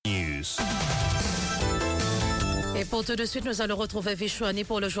Pour tout de suite, nous allons retrouver Vichouani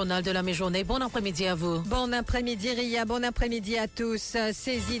pour le journal de la mi-journée. Bon après-midi à vous. Bon après-midi Ria, bon après-midi à tous.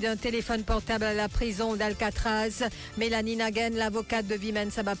 Saisie d'un téléphone portable à la prison d'Alcatraz, Mélanie Nagen, l'avocate de Vimen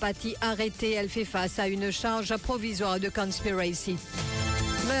Sabapati, arrêtée. Elle fait face à une charge provisoire de conspiracy.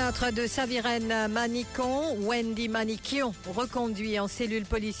 Meurtre de Saviren Manicon, Wendy Manikion, reconduit en cellule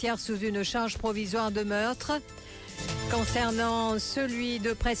policière sous une charge provisoire de meurtre. Concernant celui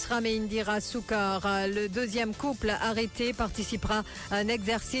de Presram et Indira Soukar, le deuxième couple arrêté participera à un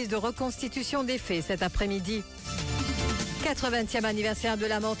exercice de reconstitution des faits cet après-midi. 80e anniversaire de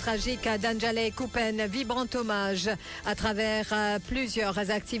la mort tragique d'Anjale Kupen, vibrant hommage à travers plusieurs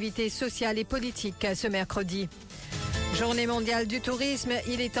activités sociales et politiques ce mercredi. Journée mondiale du tourisme,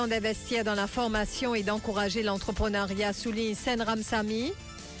 il est temps d'investir dans la formation et d'encourager l'entrepreneuriat, souligne Sen Ramsami.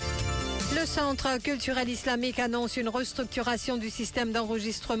 Le Centre culturel islamique annonce une restructuration du système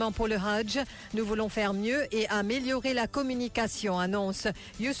d'enregistrement pour le Hajj. Nous voulons faire mieux et améliorer la communication, annonce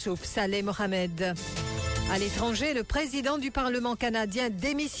Youssouf Saleh Mohamed. À l'étranger, le président du Parlement canadien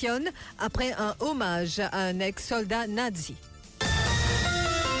démissionne après un hommage à un ex-soldat nazi.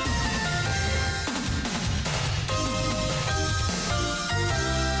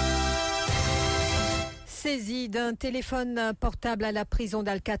 Saisie d'un téléphone portable à la prison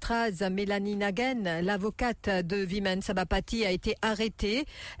d'Alcatraz, Mélanie Nagen, l'avocate de Vimen Sabapati, a été arrêtée.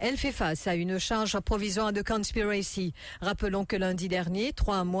 Elle fait face à une charge provisoire de conspiracy. Rappelons que lundi dernier,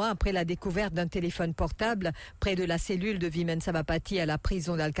 3 mois après la découverte d'un téléphone portable près de la cellule de Vimen Sabapati à la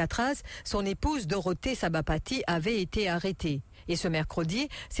prison d'Alcatraz, son épouse Dorothée Sabapati avait été arrêtée. Et ce mercredi,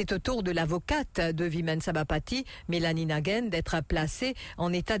 c'est au tour de l'avocate de Vimen Sabapati, Mélanie Nagen, d'être placée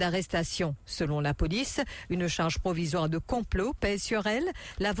en état d'arrestation. Selon la police, une charge provisoire de complot pèse sur elle.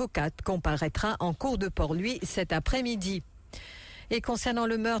 L'avocate comparaîtra en cour de Port-Louis cet après-midi. Et concernant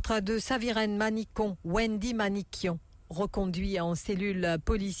le meurtre de Saviren Manicon, Wendy Manikion, reconduit en cellule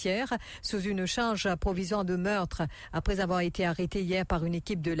policière sous une charge provisoire de meurtre après avoir été arrêté hier par une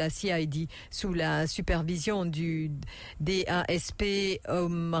équipe de la CID sous la supervision du DASP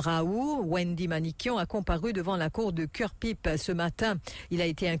Raoult. Wendy Manikion a comparu devant la cour de Curpip ce matin. Il a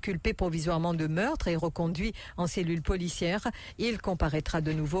été inculpé provisoirement de meurtre et reconduit en cellule policière. Il comparaîtra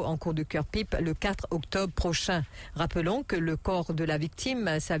de nouveau en cour de Curpip le 4 octobre prochain. Rappelons que le corps de la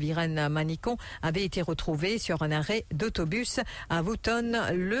victime, Saviren Manicon, avait été retrouvé sur un arrêt d'autobus à Wooton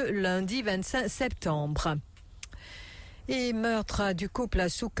le lundi 25 septembre. Et meurtre du couple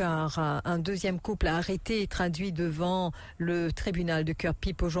Soukar, un deuxième couple arrêté et traduit devant le tribunal de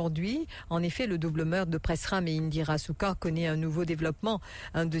Curpip aujourd'hui. En effet, le double meurtre de Presram et Indira Soukar connaît un nouveau développement.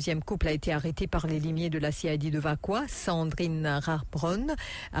 Un deuxième couple a été arrêté par les limiers de la CID de Vakwa, Sandrine Rarbron,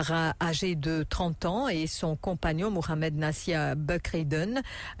 âgée de 30 ans, et son compagnon Mohamed Nassia Bukreden,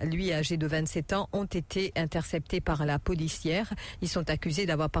 lui âgé de 27 ans, ont été interceptés par la policière. Ils sont accusés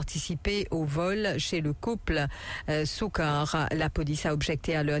d'avoir participé au vol chez le couple Soukar. La police a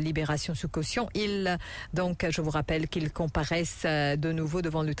objecté à leur libération sous caution. Je vous rappelle qu'ils comparaissent de nouveau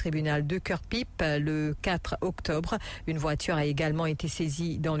devant le tribunal de Curpip le 4 octobre. Une voiture a également été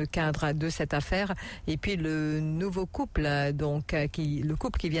saisie dans le cadre de cette affaire. Et puis le nouveau couple, le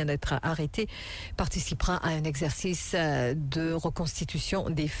couple qui vient d'être arrêté, participera à un exercice de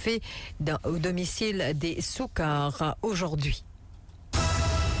reconstitution des faits au domicile des Soukar aujourd'hui.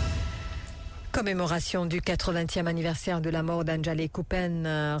 Commémoration du 80e anniversaire de la mort d'Anjale Kupen.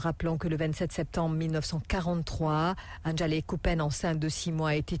 Rappelons que le 27 septembre 1943, Anjale Kupen, enceinte de 6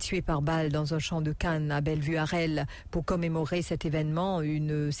 mois, a été tuée par balle dans un champ de canne à Bellevue-Arel. Pour commémorer cet événement,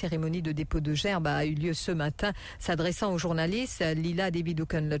 une cérémonie de dépôt de gerbe a eu lieu ce matin. S'adressant aux journalistes, Lila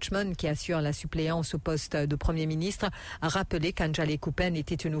Daviduken-Lutchman, qui assure la suppléance au poste de Premier ministre, a rappelé qu'Anjale Kupen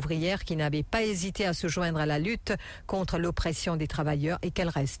était une ouvrière qui n'avait pas hésité à se joindre à la lutte contre l'oppression des travailleurs et qu'elle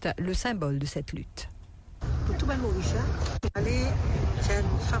reste le symbole de cette lutte. Pour tout le monde, c'est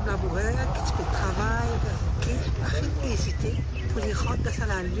une femme laboureuse qui fait le travail, qui a fait hésiter pour les rendre dans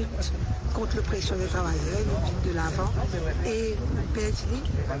la lutte contre l'oppression des travailleurs, de l'avant. Et le pays,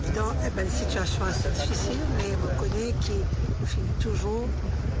 dans une situation assez difficile, mais on connaît qu'il finit toujours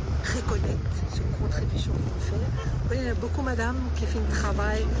reconnaître cette contribution qu'il fait. Il y a beaucoup de madame qui font le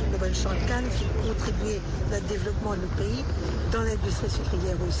travail dans le champ de canne, qui contribuent au développement de notre pays, dans l'industrie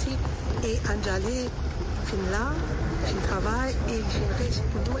sucrière aussi. Et Anjale fait là, fait le travail, et il reste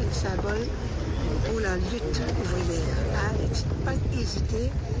pour nous un symbole pour la lutte ouvrière. Il ne pas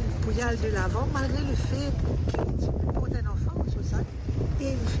hésiter pour y aller de l'avant, malgré le fait qu'il porte un enfant sur ça.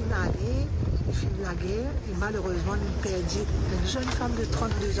 Et il finit la guerre, et malheureusement, il perdit une jeune femme de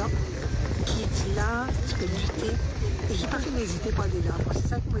 32 ans qui est là, tu peux lutter. Et j'ai pas fait m'hésiter pour aller là. C'est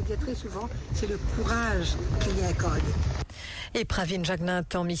ça qu'on me dit très souvent, c'est le courage qu'il y a accordé. Et Pravin Jagnat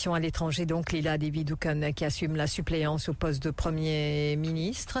en mission à l'étranger, donc Lila Devi-Dukan qui assume la suppléance au poste de Premier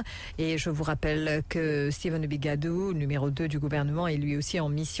ministre. Et je vous rappelle que Stephen Bigadou, numéro 2 du gouvernement, est lui aussi en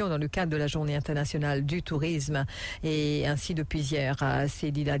mission dans le cadre de la Journée internationale du tourisme. Et ainsi depuis hier,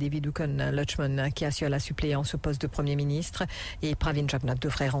 c'est Lila Devi-Dukan Lutchman qui assure la suppléance au poste de Premier ministre. Et Pravin Jagnat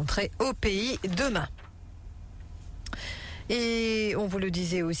devrait rentrer au pays demain. Et on vous le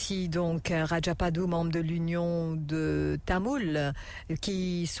disait aussi, donc, Rajapadu, membre de l'Union de Tamoul,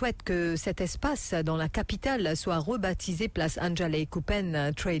 qui souhaite que cet espace dans la capitale soit rebaptisé place Anjali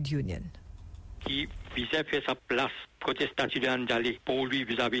Kupen Trade Union. Qui visait faire sa place protestative d'Anjali pour lui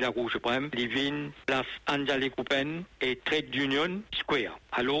vis-à-vis la Cour suprême, Livine, place Anjali Kupen et Trade Union Square.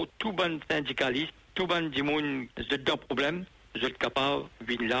 Alors, tout bon syndicaliste, tout bon dimoun, c'est deux problèmes, vous êtes capable,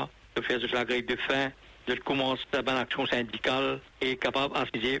 venir là, de faire de la grève de faim, de commencer une action syndicale et capable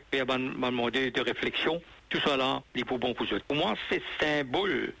d'assister, faire un moment de réflexion. Tout ça là, il faut bon pour eux. Pour moi, c'est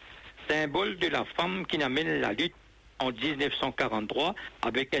symbole de la femme qui amène la lutte en 1943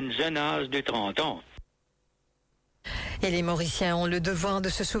 avec un jeune âge de 30 ans. Et les Mauriciens ont le devoir de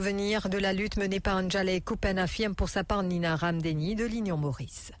se souvenir de la lutte menée par Anjali Kupen, affirme pour sa part Nina Ramdeni de l'Union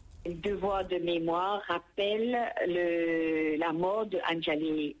Maurice. Le devoir de mémoire rappelle la mort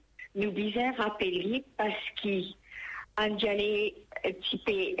d'Anjali. Nous disons rappeler parce qu'Anjali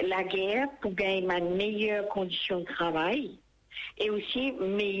typait la guerre pour gagner une meilleure condition de travail et aussi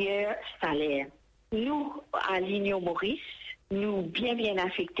meilleur salaire. Nous, à l'Union Maurice, nous bien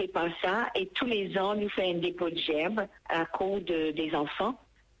affectés par ça et tous les ans, nous faisons un dépôt de gerbe à cause des enfants,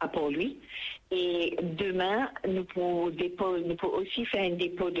 pour lui. Et demain, nous pouvons aussi faire un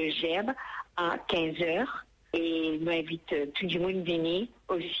dépôt de gerbe à 15 heures. Et nous invite tout le monde à venir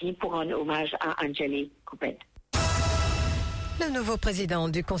aussi pour rendre hommage à Anjali Kupen. Le nouveau président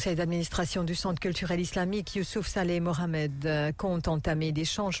du conseil d'administration du Centre culturel islamique, Youssouf Saleh Mohamed, compte entamer des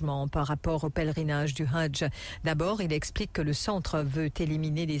changements par rapport au pèlerinage du Hajj. D'abord, il explique que le centre veut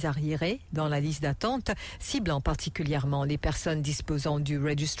éliminer les arriérés dans la liste d'attente, ciblant particulièrement les personnes disposant du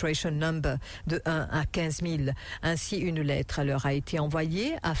registration number de 1 à 15 000. Ainsi, une lettre leur a été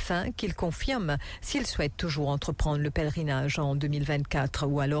envoyée afin qu'ils confirment s'ils souhaitent toujours entreprendre le pèlerinage en 2024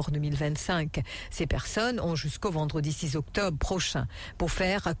 ou alors 2025. Ces personnes ont jusqu'au vendredi 6 octobre prochain pour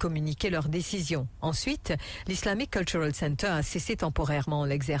faire communiquer leurs décisions. Ensuite, l'Islamic Cultural Center a cessé temporairement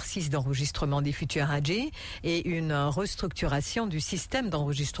l'exercice d'enregistrement des futurs Hajjis et une restructuration du système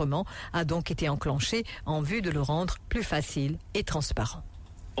d'enregistrement a donc été enclenchée en vue de le rendre plus facile et transparent.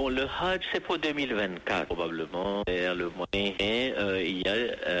 Bon, le Hajj, c'est pour 2024, probablement, vers le mois. Et il y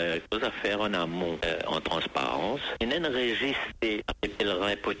a choses à faire en amont, en transparence. Il y a un registre des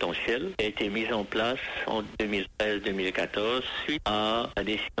pèlerins potentiels qui a été mis en place en 2013-2014 suite à la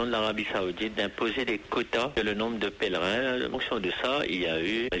décision de l'Arabie Saoudite d'imposer des quotas sur le nombre de pèlerins. En fonction de ça, il y a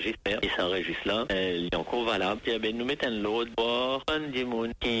eu un registre et ce registre-là, il est encore valable. Et bien, nous mettons l'autre pour un des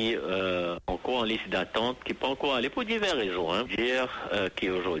monde qui encore en liste d'attente, qui peut encore aller pour diverses raisons. Hein. Dire qui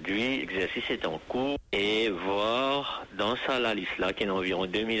aujourd'hui, l'exercice est en cours et voir dans la liste-là, qui est environ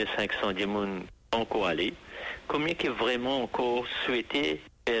 2500 personnes encore aller, combien qui est vraiment encore souhaité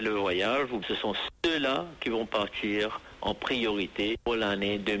faire le voyage, ou ce sont ceux-là qui vont partir en priorité pour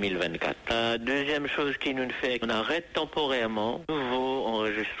l'année 2024. La deuxième chose qui nous fait, on arrête temporairement nouveau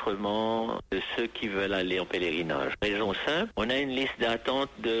enregistrement de ceux qui veulent aller en pèlerinage. Raison simple, on a une liste d'attente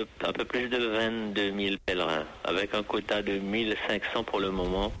de un peu plus de 22 000 pèlerins, avec un quota de 1500 pour le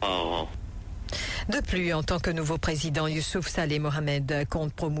moment par an. De plus, en tant que nouveau président, Youssouf Saleh Mohamed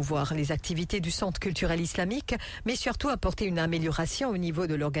compte promouvoir les activités du Centre culturel islamique, mais surtout apporter une amélioration au niveau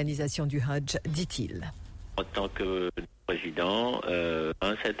de l'organisation du Hajj, dit-il. En tant que président,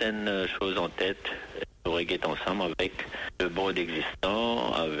 certaines choses en tête, nous regrettons ensemble avec le board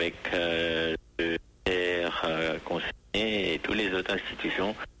existant, avec le conseiller et toutes les autres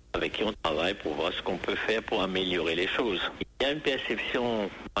institutions avec qui on travaille pour voir ce qu'on peut faire pour améliorer les choses. Il y a une perception,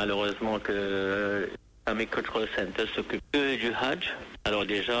 malheureusement, que l'Islamic Cultural Center s'occupe que du Hajj. Alors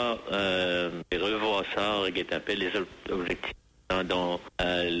déjà, revoir ça, regretter un peu les objectifs dans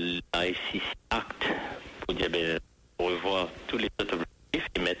l'ICC Act, pour dire, revoir tous les autres objectifs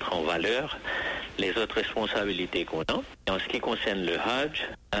et mettre en valeur les autres responsabilités qu'on a. Et en ce qui concerne le Hajj,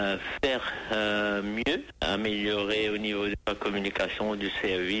 faire mieux, améliorer au niveau de la communication, du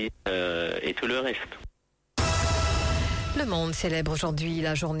service et tout le reste. Le monde célèbre aujourd'hui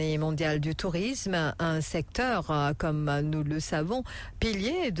la journée mondiale du tourisme, un secteur, comme nous le savons,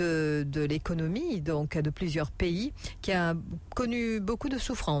 pilier de l'économie, donc de plusieurs pays, qui a connu beaucoup de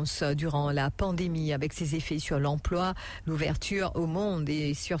souffrances durant la pandémie avec ses effets sur l'emploi, l'ouverture au monde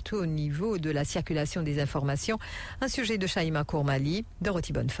et surtout au niveau de la circulation des informations. Un sujet de Shaima Kourmali,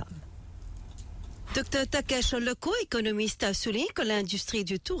 Dorothy Bonnefemme. Dr Takesh Leko, économiste, souligne que l'industrie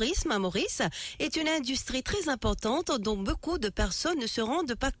du tourisme à Maurice est une industrie très importante dont beaucoup de personnes ne se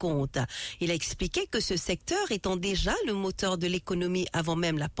rendent pas compte. Il a expliqué que ce secteur étant déjà le moteur de l'économie avant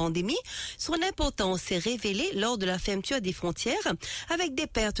même la pandémie, son importance s'est révélée lors de la fermeture des frontières avec des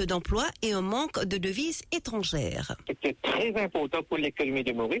pertes d'emplois et un manque de devises étrangères. C'était très important pour l'économie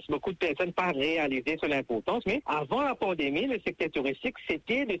de Maurice. Beaucoup de personnes n'ont pas réalisé son importance, mais avant la pandémie, le secteur touristique,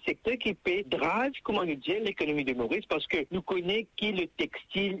 c'était le secteur qui peut drive, comment nous dire, l'économie de Maurice, parce que nous connaissons que le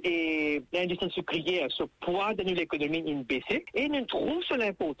textile et l'industrie sucrière, ce poids de l'économie est baissé, et nous trouvons sur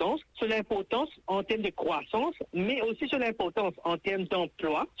l'importance en termes de croissance, mais aussi sur l'importance en termes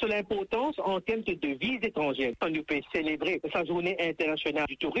d'emploi, sur l'importance en termes de devises étrangères. Quand nous pouvons célébrer sa journée internationale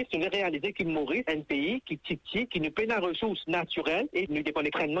du tourisme, nous devons réaliser que Maurice est un pays qui nous paie la ressource naturelle et nous dépend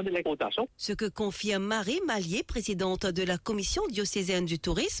extrêmement de l'exportation. Ce que confirme Marie Mallier, présidente de la commission diocésaine du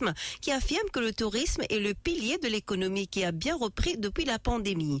tourisme, qui affirme que le tourisme est le pilier de l'économie qui a bien repris depuis la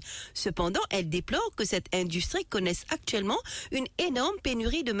pandémie. Cependant, elle déplore que cette industrie connaisse actuellement une énorme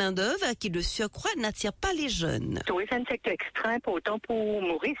pénurie de main-d'œuvre qui, de surcroît, n'attire pas les jeunes. Le tourisme est un secteur extrêmement important pour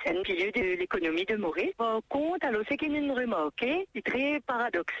Maurice, c'est un pilier de l'économie de Maurice. Par contre, alors, ce qu'il nous remarque, c'est très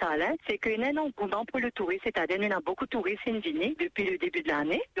paradoxal, c'est qu'il y a un engouement pour le tourisme, c'est-à-dire qu'il y a beaucoup de touristes venus depuis le début de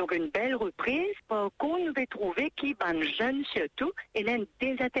l'année, donc une belle reprise. Par contre, nous devons trouver qu'il y a des jeunes surtout, et un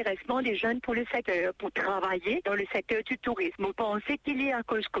désintéressement des jeunes pour le secteur, pour travailler dans le secteur du tourisme. Vous pensez qu'il est à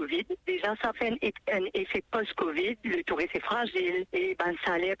cause Covid. Déjà, ça fait un effet post-Covid. Le tourisme est fragile et le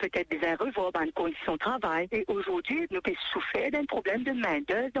salaire peut-être déjà revoir, les conditions de travail. Et aujourd'hui, nous pouvons souffrir d'un problème de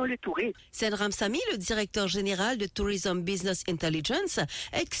main-d'œuvre dans le tourisme. Sen Ramsamy, le directeur général de Tourism Business Intelligence,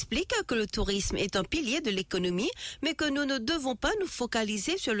 explique que le tourisme est un pilier de l'économie, mais que nous ne devons pas nous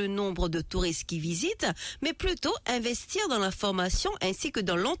focaliser sur le nombre de touristes qui visitent, mais plutôt investir dans la formation ainsi que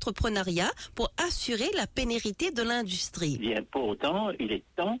dans l'entrepreneuriat pour assurer la pérennité de l'industrie. Bien pourtant, il est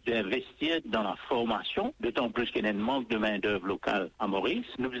temps d'investir dans la formation, d'autant plus qu'il y a un manque de main-d'œuvre locale à Maurice.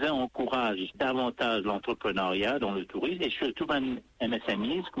 Nous encourageons davantage l'entrepreneuriat dans le tourisme et surtout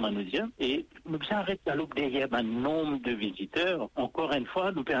MSMIs, comment nous dire, et nous arrêtons à l'autre derrière un nombre de visiteurs. Encore une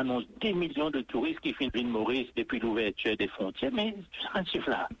fois, nous annonçons des millions de touristes qui viennent Maurice depuis l'ouverture des frontières, mais ça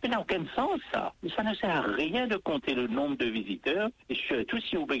n'a aucun sens, ça. Ça ne sert à rien de compter le nombre de visiteurs, et surtout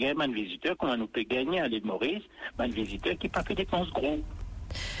si vous gagnez un visiteur, comment nous peut gagner à l'île Maurice, un visiteur qui n'a pas fait des dépenses gros.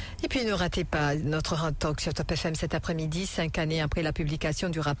 Et puis ne ratez pas notre Hot Talk sur Top FM cet après-midi, 5 années après la publication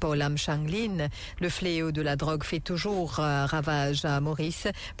du rapport Lam Changlin. Le fléau de la drogue fait toujours ravage à Maurice.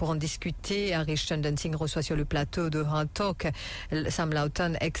 Pour en discuter, Harish Chandan Singh reçoit sur le plateau de Hot Talk Sam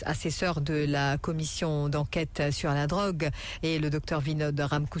Laughton, ex-assesseur de la commission d'enquête sur la drogue, et le docteur Vinod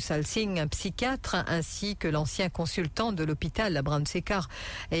Ramkusal Singh, un psychiatre, ainsi que l'ancien consultant de l'hôpital Brown Séquard,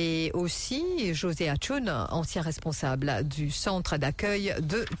 et aussi José Achoun, ancien responsable du centre d'accueil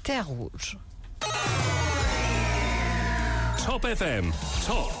de Terre Rouge. Top FM,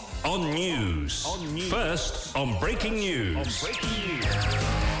 top on news. First on breaking news. Top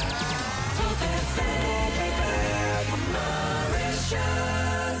FM, Mauritius.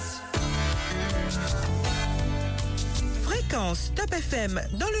 Fréquence Top FM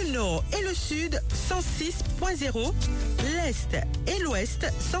dans le nord et le sud 106.0, l'est et l'ouest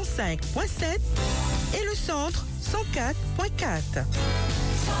 105.7 et le centre 104.4.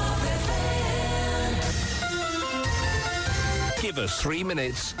 Give us 3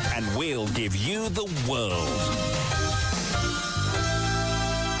 minutes and we'll give you the world.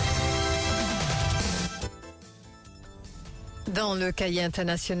 Dans le cahier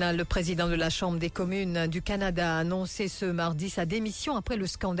international, le président de la Chambre des communes du Canada a annoncé ce mardi sa démission après le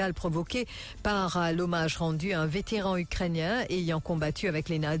scandale provoqué par l'hommage rendu à un vétéran ukrainien ayant combattu avec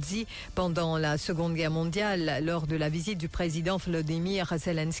les nazis pendant la Seconde Guerre mondiale lors de la visite du président Volodymyr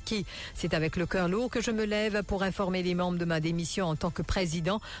Zelensky. C'est avec le cœur lourd que je me lève pour informer les membres de ma démission en tant que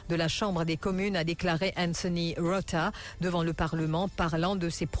président de la Chambre des communes, a déclaré Anthony Rota devant le Parlement, parlant de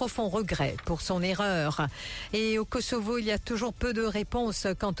ses profonds regrets pour son erreur. Et au Kosovo, il y a toujours toujours peu de réponses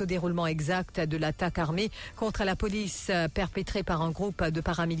quant au déroulement exact de l'attaque armée contre la police perpétrée par un groupe de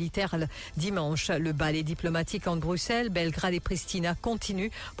paramilitaires dimanche. Le balai diplomatique entre Bruxelles, Belgrade et Pristina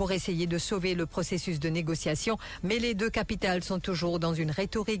continue pour essayer de sauver le processus de négociation, mais les deux capitales sont toujours dans une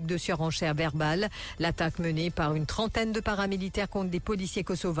rhétorique de surenchère verbale. L'attaque menée par une trentaine de paramilitaires contre des policiers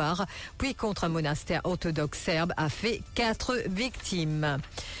kosovars, puis contre un monastère orthodoxe serbe, a fait 4 victimes.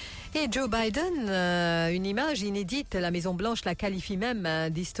 Et Joe Biden, une image inédite, la Maison-Blanche la qualifie même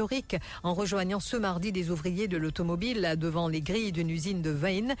d'historique en rejoignant ce mardi des ouvriers de l'automobile devant les grilles d'une usine de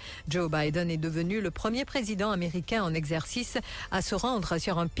Vimen. Joe Biden est devenu le premier président américain en exercice à se rendre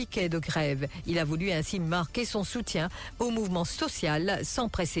sur un piquet de grève. Il a voulu ainsi marquer son soutien au mouvement social sans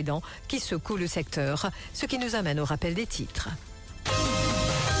précédent qui secoue le secteur. Ce qui nous amène au rappel des titres.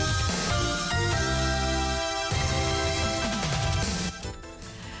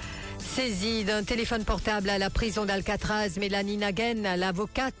 Saisie d'un téléphone portable à la prison d'Alcatraz, Mélanie Nagen,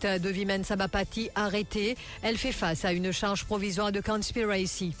 l'avocate de Vimen Sabapati, arrêtée. Elle fait face à une charge provisoire de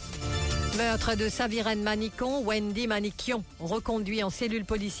conspiracy. Meurtre de Saviren Manicon, Wendy Manikion, reconduit en cellule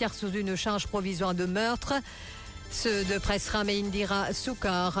policière sous une charge provisoire de meurtre. Ceux de Presram et Indira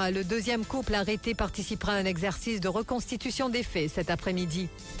Soukar, le deuxième couple arrêté, participera à un exercice de reconstitution des faits cet après-midi.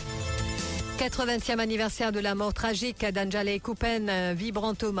 80e anniversaire de la mort tragique d'Anjali Kupen, un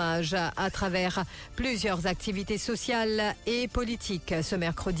vibrant hommage à travers plusieurs activités sociales et politiques ce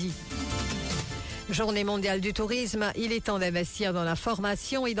mercredi. Journée mondiale du tourisme, il est temps d'investir dans la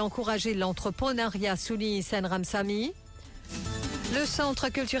formation et d'encourager l'entrepreneuriat, souligne Senram Sami. Le Centre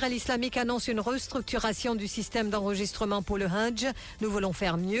culturel islamique annonce une restructuration du système d'enregistrement pour le Hajj. Nous voulons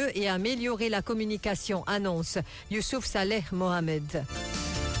faire mieux et améliorer la communication, annonce Youssouf Saleh Mohamed.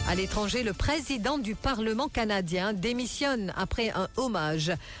 À l'étranger, le président du Parlement canadien démissionne après un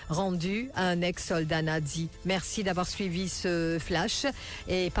hommage rendu à un ex-soldat nazi. Merci d'avoir suivi ce flash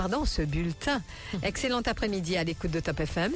ce bulletin. Excellent après-midi à l'écoute de Top FM.